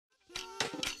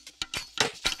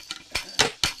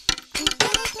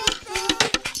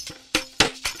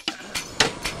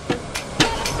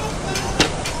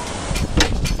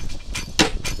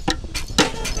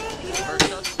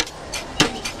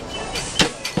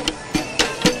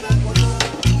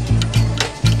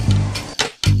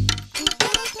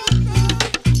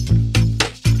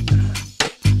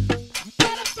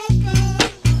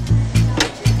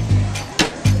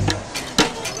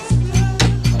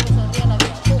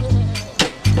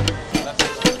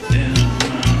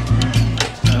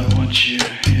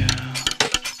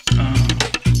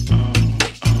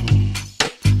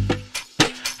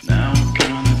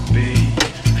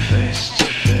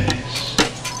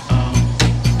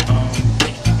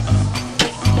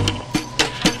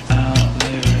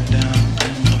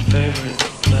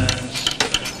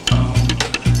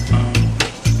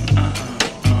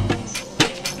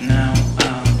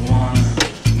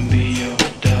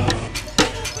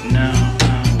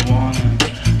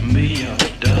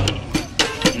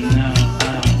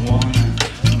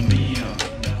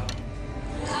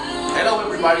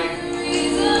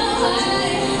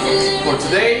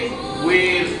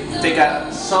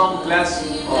some class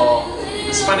of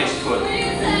Spanish food.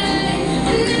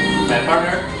 My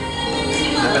partner,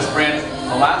 the best friend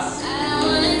Tomás,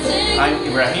 I'm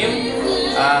Ibrahim,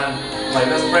 and my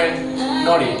best friend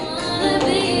Nori.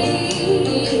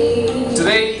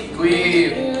 Today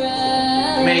we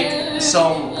make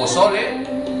some pozole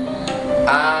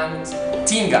and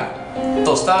tinga,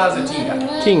 tostadas de tinga.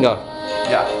 Tinga.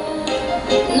 Yeah.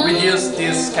 We use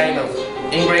this kind of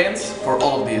ingredients for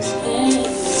all of this.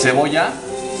 Cebolla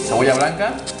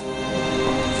blanca,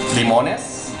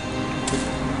 limones,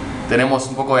 tenemos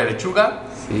un poco de lechuga,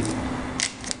 Sí.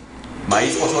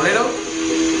 maíz pozolero,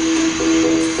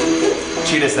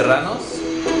 chiles serranos,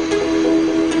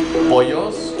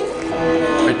 pollos,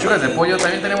 pechugas de pollo,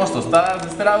 también tenemos tostadas de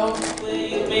este lado,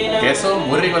 queso,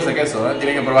 muy rico este queso,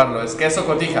 tienen que probarlo, es queso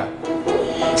cotija,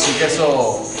 es un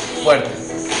queso fuerte,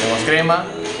 tenemos crema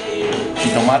y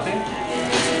tomate,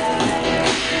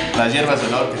 las hierbas de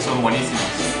olor que son buenísimas,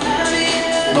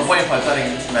 no pueden faltar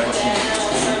en la cocina,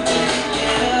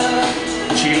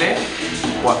 chile,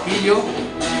 guajillo,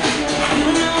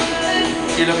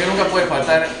 y lo que nunca puede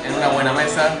faltar en una buena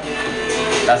mesa,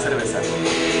 la cerveza.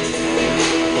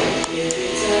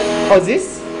 How's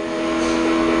this?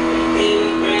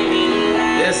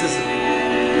 This is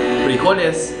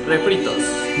frijoles refritos.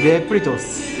 Refritos.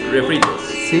 Refritos.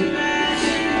 Sí.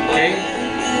 Okay?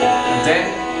 And then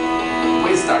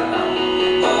we start now.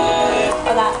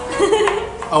 Hola.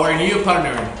 Our new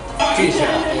partner, Tisha,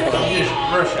 from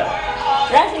Russia.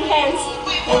 Russian hands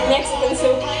with Mexican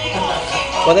soup.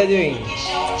 What are you doing?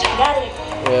 Garlic.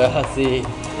 Yeah, see.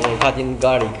 Cutting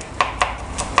garlic.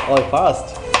 Oh,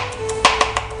 fast.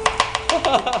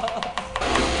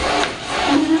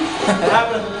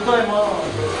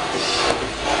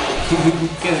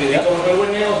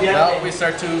 Now we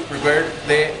start to prepare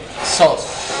the sauce,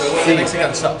 the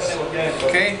Mexican sauce.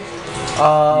 Okay?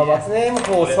 What's the name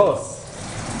for sauce?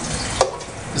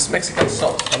 This Mexican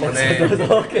sauce for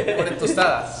the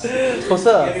tostadas.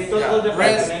 Tostada. Yeah,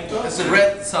 red, it's a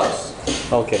red sauce.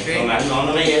 Okay. Okay?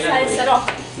 Salsa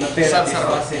roja. Salsa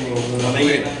roja.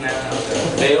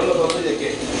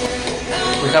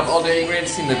 We have all the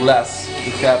ingredients in the glass.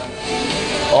 We have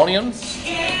onions,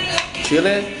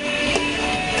 chile,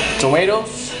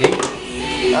 tomatoes,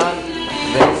 and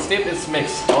the step is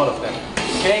mixed, all of them.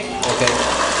 Okay? Okay.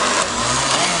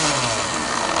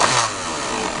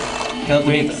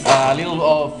 With a little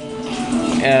of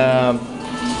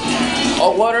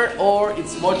water, or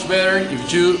it's much better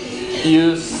if you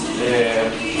use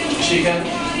chicken.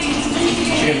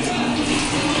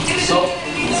 So,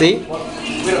 See? we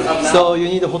don't have now. So you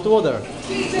need hot water.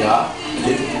 Yeah,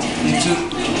 you need to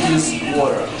use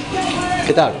water.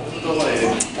 ¿Qué tal?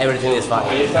 Everything is fine.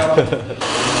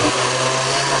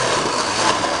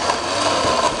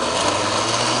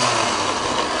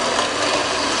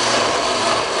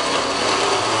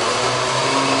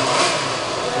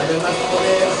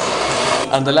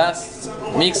 And the last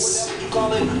mix. Do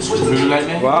you like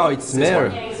it? Wow, it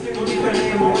smells.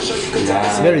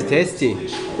 It's very tasty.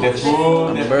 The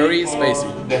food, the Very people, spicy.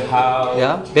 the house.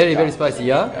 Yeah, very spicy.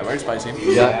 Yeah. Yeah, very spicy.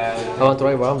 Yeah. I want to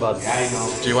try one, but I know.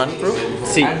 Do you want proof?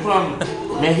 see. I'm from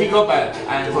Mexico, but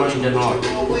I'm from the north.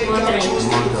 Monterrey.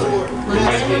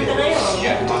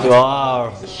 Yeah, Monterrey.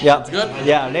 Wow. Yeah. good?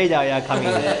 Yeah. Later, yeah, coming.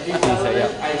 Yeah. I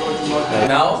go to Monterrey.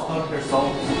 Now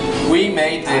we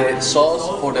made the sauce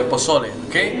for the pozole.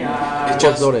 Okay? It's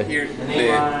just Pozole. here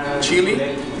the chili,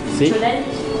 See? the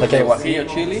Okay. guajillo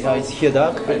chili. It's here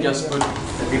dark. I just put a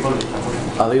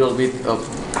little bit of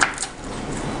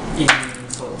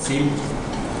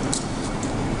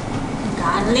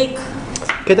Garlic.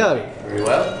 ¿Qué tal? very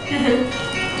well.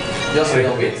 Just a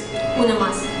little bit. Una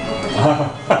más.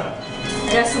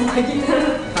 Just un poquito.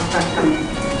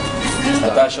 A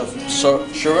dash of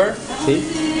sugar. See?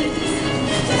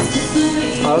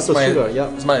 Also sugar.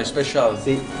 Yeah. It's my special.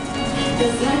 See?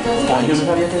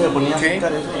 Okay.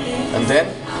 And then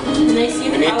And I see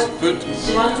we need to put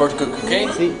for to cook. Okay.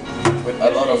 See? With a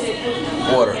lot of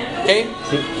water. Okay.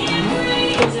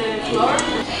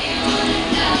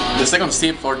 The second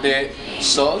step for the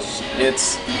sauce,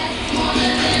 it's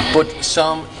put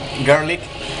some garlic,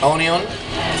 onion,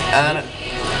 and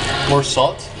more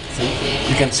salt.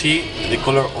 You can see the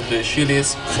color of the chili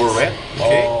is for red.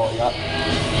 Okay. Oh, yeah.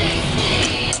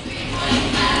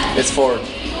 It's for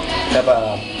have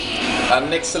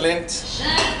an excellent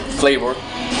flavor,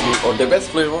 or the best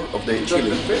flavor of the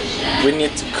chili. We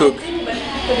need to cook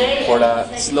for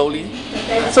slowly.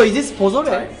 So is this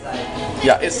pozole?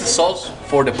 Yeah, it's the sauce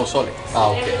for the pozole.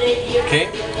 Ah, okay. Okay,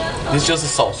 this is just the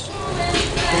sauce.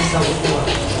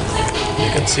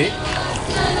 You can see.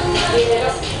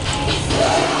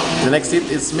 The next step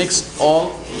is mix all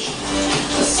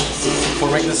for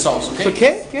make the sauce.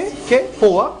 Okay. Okay.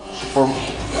 For what?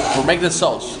 For make the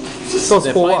sauce. Sauce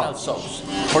The for final what? sauce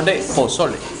for the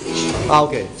pozole. Ah,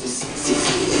 okay.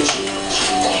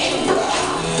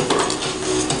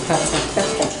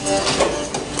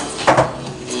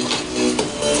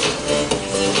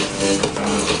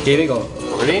 Here we go.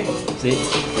 Ready? See,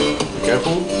 Be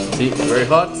careful. see, Very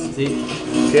hot. see.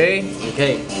 Okay.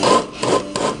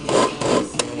 Okay.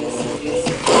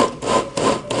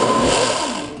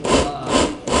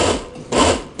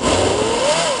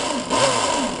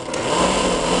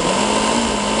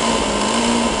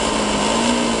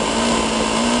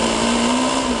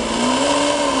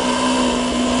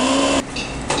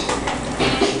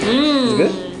 It's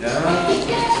good?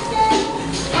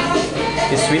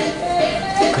 It's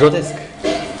sweet. Grotesque.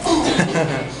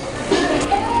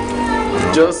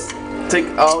 Just take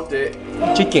out the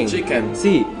Chicken. chicken.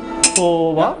 See.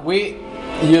 For what? We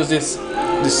use this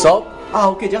salt. Ah,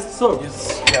 okay, just salt.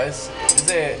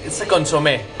 It's a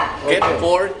consommé. Okay. Okay.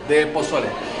 For the pozole.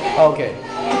 Ah, okay.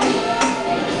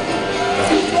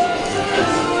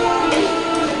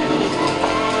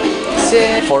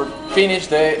 For finish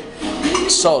the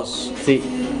sauce See.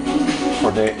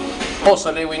 for the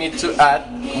pozole, we need to add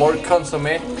more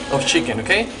consommé of chicken.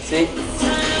 Okay. See.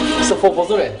 So for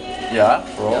pozole. Yeah.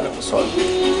 For all the pozole.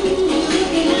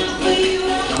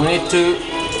 We need to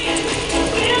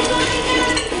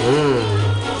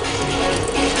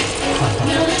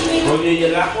Oye, ¿y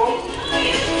el ajo?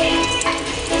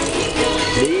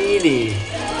 Really?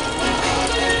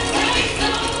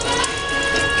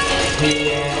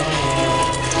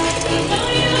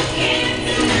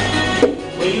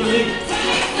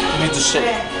 we need to shake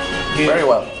very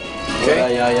well.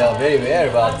 Okay. Yeah, very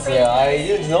well, but I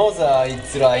didn't know that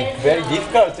it's like very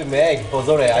difficult to make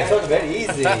pozole. I thought very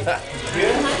easy.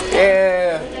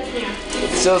 Yeah.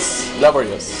 It's just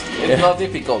laborious. It's not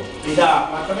difficult.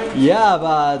 Yeah,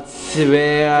 but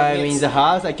when I'm in the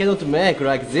house, I cannot make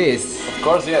like this. Of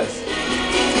course, yes.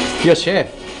 You're chef.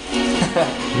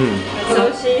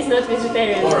 So she is not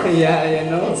vegetarian. Yeah, I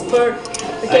know. It's pork.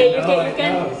 Okay, you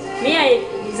can.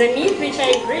 The meat which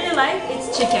I really like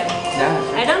it's chicken.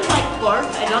 I don't like pork.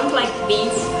 I don't like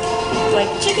beef. Like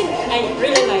chicken, I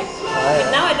really like. But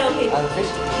now I don't eat. And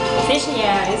fish? Fish,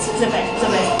 yeah, it's the best. The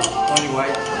best. Only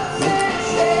white.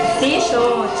 Fish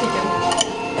or chicken.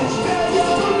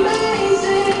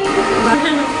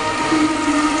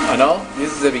 I know.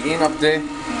 This is the beginning of the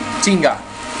tinga.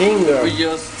 Tinga. We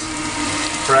just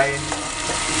fry,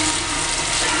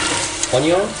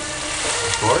 Onion?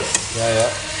 of course.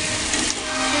 Yeah.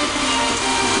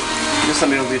 Just a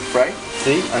little bit fry,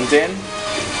 See? and then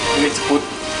we need to put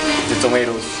the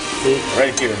tomatoes See?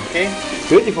 right here. Okay.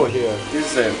 Beautiful here. This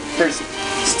is the first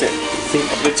step See?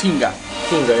 of the tinga.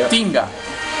 Tinga, yeah. Tinga.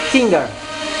 Tinga.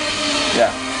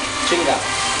 Yeah. Tinga.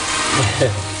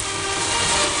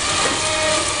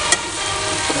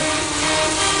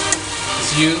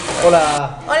 It's you.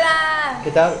 Hola. Hola.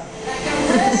 ¿Qué tal?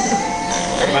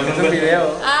 Es un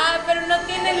video. Ah, pero no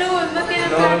tiene luz, no tiene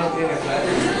flash.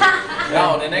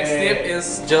 Now the next step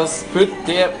is just put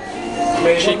the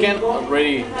chicken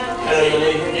already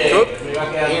cooked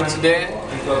into the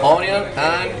onion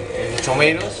and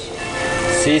tomatoes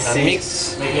See, and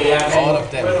mix all of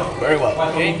them very well.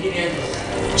 Okay.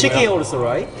 Chicken also,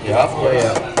 right? Yeah. Of course.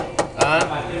 Yeah.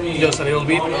 And just a little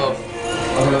bit of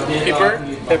pepper.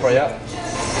 Pepper, yeah.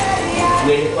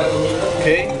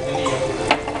 Okay.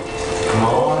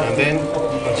 And then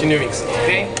continue mixing.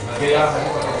 Okay.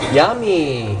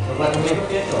 Yummy.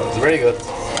 It's very good.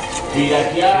 You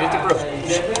need to prove.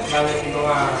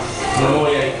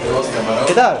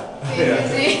 ¿Qué tal?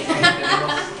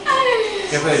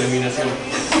 Jefe de iluminación.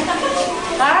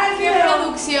 Ay, qué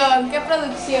producción, qué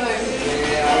producción.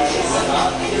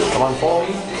 Come on, Paul.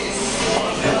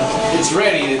 It's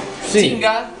ready. See.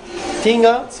 Tinga.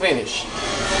 Tinga. It's finished.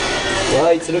 Wow,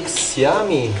 it looks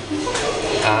yummy.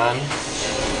 And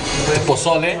the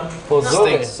pozole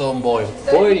Pozole. takes some boil.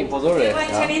 Boiling pozole.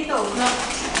 Rancherito.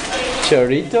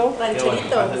 Chorrito.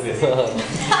 Rancherito.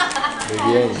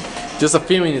 Muy bien. Just a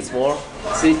few minutes more.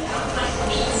 Sí.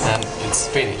 And it's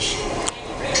finished.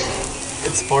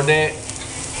 It's for the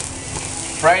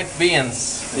fried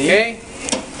beans. Okay?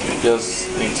 Just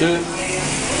need to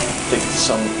take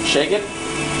some, shake it.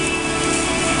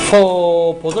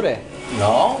 For pozole.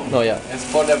 No, No, yeah. it's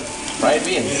for the fried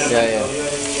beans. Yeah.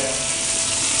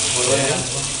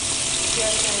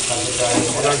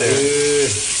 What are they?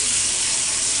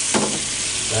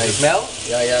 Nice. Smell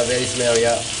Yeah, very smell,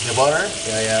 yeah. the butter.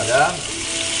 Yeah. Yeah.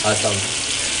 Awesome.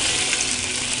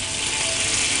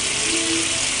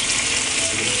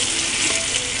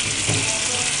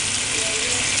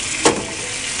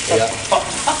 Yeah.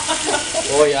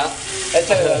 Oh yeah.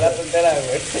 Échale la tontera,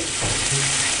 güey.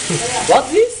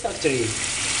 What's this actually?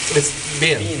 It's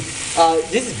bean.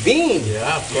 This is bean.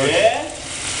 Yeah, of course.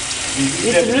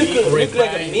 It look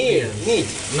like a Refined meat. beans. Meat.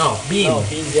 No, bean. No,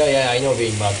 bean. Yeah, I know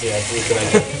bean, but yeah, it looks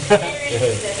like it.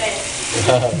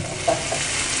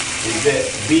 It's the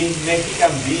bean,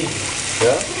 Mexican bean.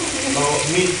 Yeah. No,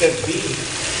 Mr. Bean.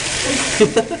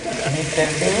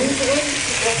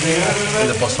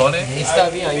 The pozole.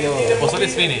 Mr. Bean, I know. The pozole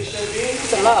is finished.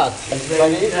 It's a lot.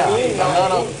 But it's bean. A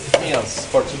lot of meals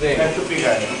for today. Have to pick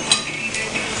it.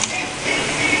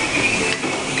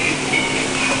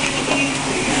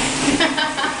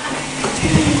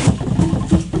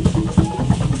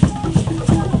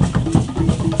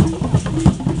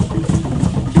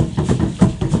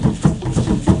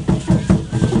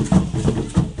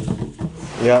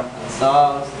 Yeah.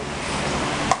 Sauce.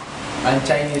 And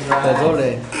Chinese rice.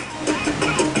 Pozole.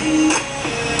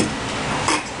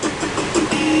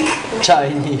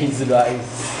 Chinese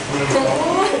rice.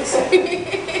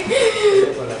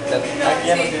 Aquí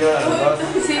ya no sirve las dos.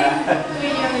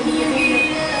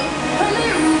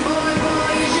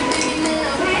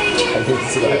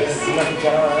 Chinese rice. Una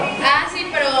cuchara, ¿verdad? Ah, sí,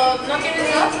 pero no tienes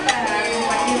dos para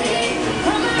compartir.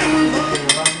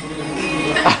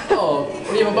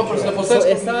 Oye, papá, pero si la So, posada es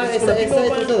esta es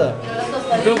tostada.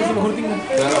 creo que es mejor tinga.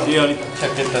 Sí, ahorita.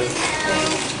 Chaquetas.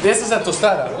 This is a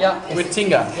tostada. Yeah. With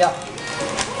tinga. Yeah.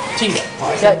 Tinga.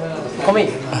 Yeah. Come in.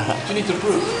 You need to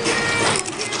prove.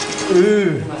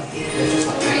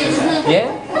 Bien?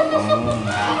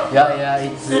 Yeah,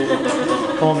 it's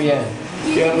como bien.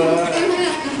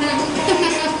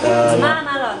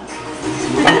 Nada.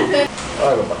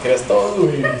 Ay, papá, que eres todo,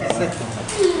 güey.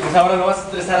 Pues ahora no vas a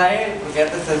estresar a él, porque ya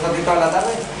te estresó a ti toda la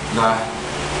tarde. No.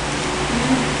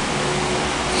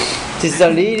 This is a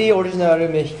really original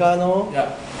Mexicano Yeah.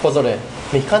 pozole.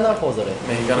 Mexicana pozole.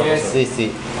 Mexicano Yes, pozole.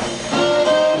 sí.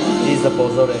 This is the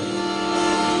pozole.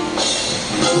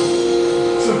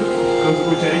 Con tu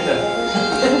cucharita.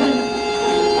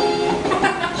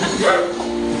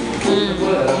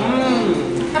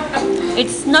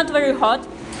 It's not very hot.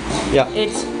 Yeah.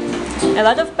 It's a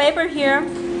lot of paper here,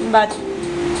 but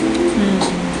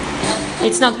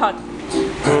it's not hot.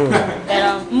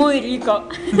 Pero muy rico.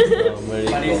 Very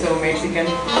But it's so Mexican.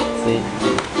 Sí.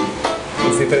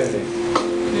 Es diferente.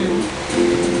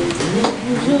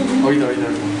 Ahorita.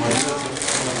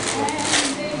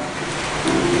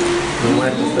 No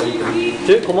muerto tostadita.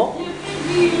 ¿Sí? ¿Cómo?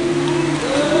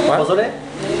 ¿Pozole?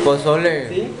 Pozole.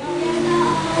 Sí.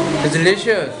 It's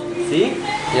delicious. ¿Sí?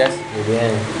 Yes. Muy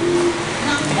bien.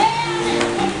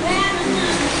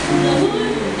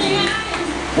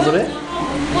 ¿Pozole?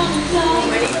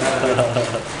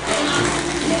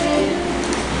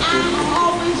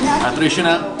 A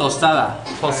traditional tostada.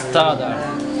 Tostada.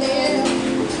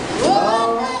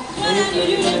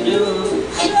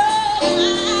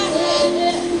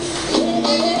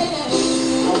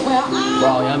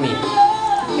 Wow, yummy.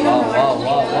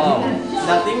 Wow.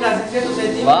 La tinga, ¿sí es cierto? ¿Sí,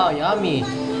 tinga? Wow, yummy.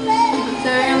 Se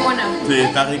ve bien buena. Sí,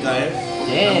 está rica,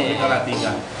 Yeah. Está rica la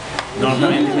tinga. No,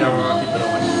 también le quiero así, pero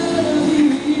bueno.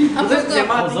 ¿A Entonces se poco?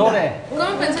 llama Pozole.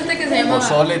 ¿Cómo pensaste que se llamaba?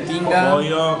 Pozole, tinga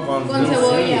pollo con... Con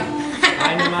cebolla.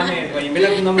 Ay, no mames, güey,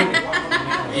 inventa tu nombre.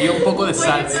 y un poco de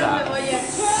salsa.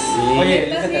 Oye,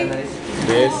 límpiate la nariz.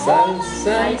 De salsa.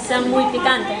 Salsa muy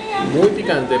picante. Muy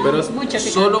picante, pero es Mucho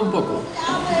picante. solo un poco.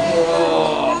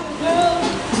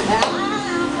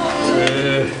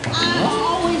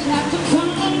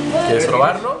 ¿Quieres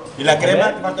probarlo? ¿Y la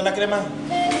crema? ¿Te faltó la crema?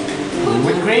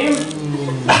 With cream?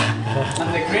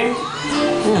 And the cream?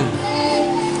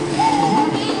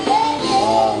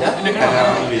 ¿Ya? Tiene que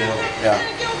agarrar el video. Yeah.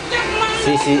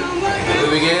 Sí.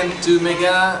 We begin to make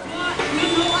a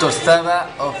tostada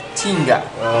of tinga.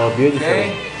 Oh, beautiful.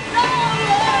 Okay.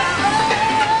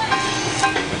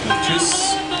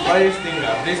 Choose. What is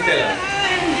tinga? Please tell us.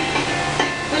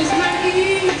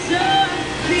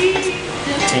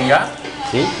 Tinga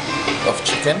Sí. of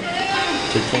chicken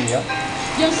Chicken, yeah.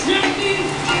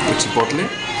 with chipotle.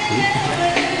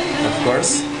 Of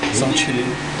course, some chili.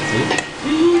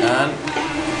 And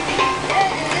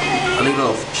a little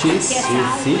of cheese.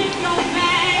 Sí.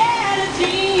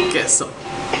 Queso.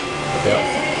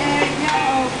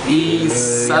 Y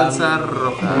salsa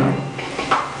roja.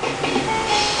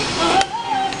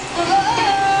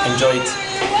 Enjoy it.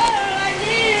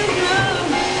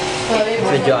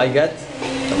 So I got.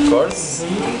 Of course.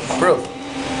 Proof.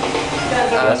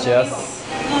 Gracias.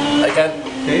 I can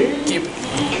keep.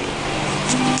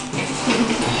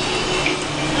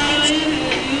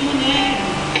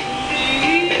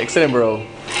 Excellent, bro.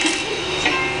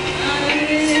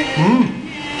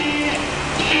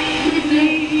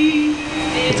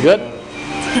 Good?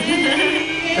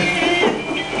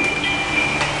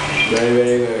 Very,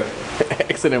 very good.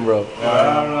 Excellent, bro.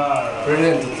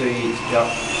 Brilliant to eat. Yeah.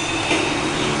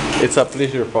 It's a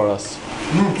pleasure for us.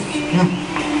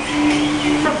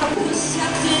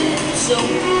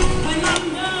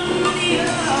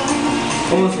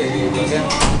 ¿Cómo se dice?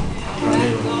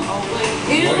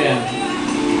 Muy bien.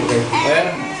 Okay. A ver,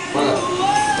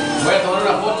 voy a tomar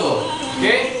una foto. ¿Ok?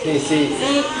 Sí, sí.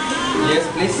 Yes,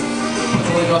 please.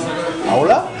 ¿Cómo te vas a hacer?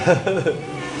 ¿Aula? Okay.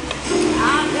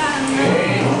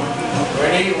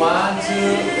 Ready? 1, 2,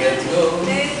 let's go.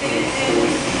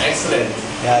 Excellent.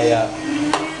 Yeah, yeah.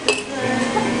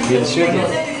 Good shooting.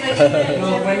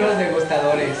 Los buenos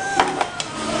degustadores.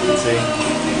 Sí.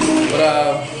 Para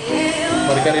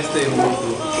marcar este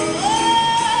momento.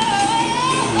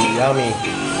 Yummy.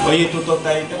 Oye, tu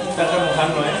tostadita te está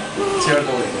remojando, ¿eh?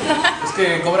 Cierto, güey. Es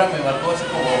que Cobra me marcó hace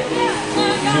como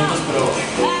minutos, pero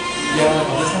ya me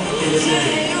contestan porque ya se...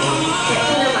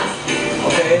 Una más.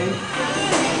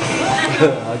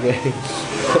 Okay.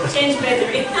 Change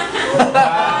battery.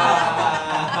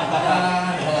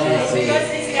 Because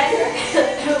this guy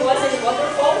was in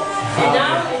waterfall, and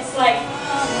now it's like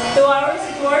 2 hours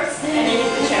it works, and I need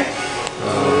to check.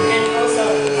 And also,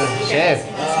 Chef.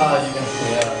 You can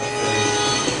see, yeah.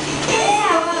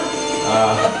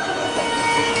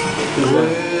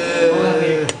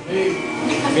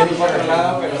 Viendo por otro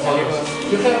lado, pero salimos.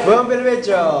 Buen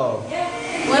provecho.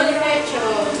 Well, you have to.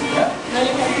 No,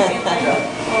 you have to get back.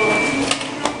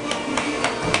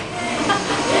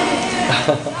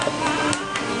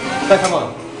 Come on.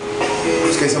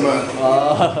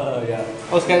 Oh, yeah.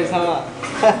 Oscar-sama.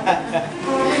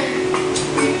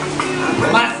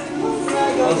 Más.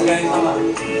 Oscar-sama.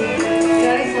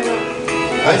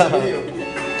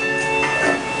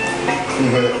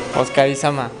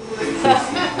 Oscar-sama.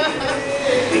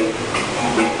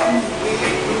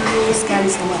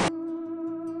 Oscar-sama.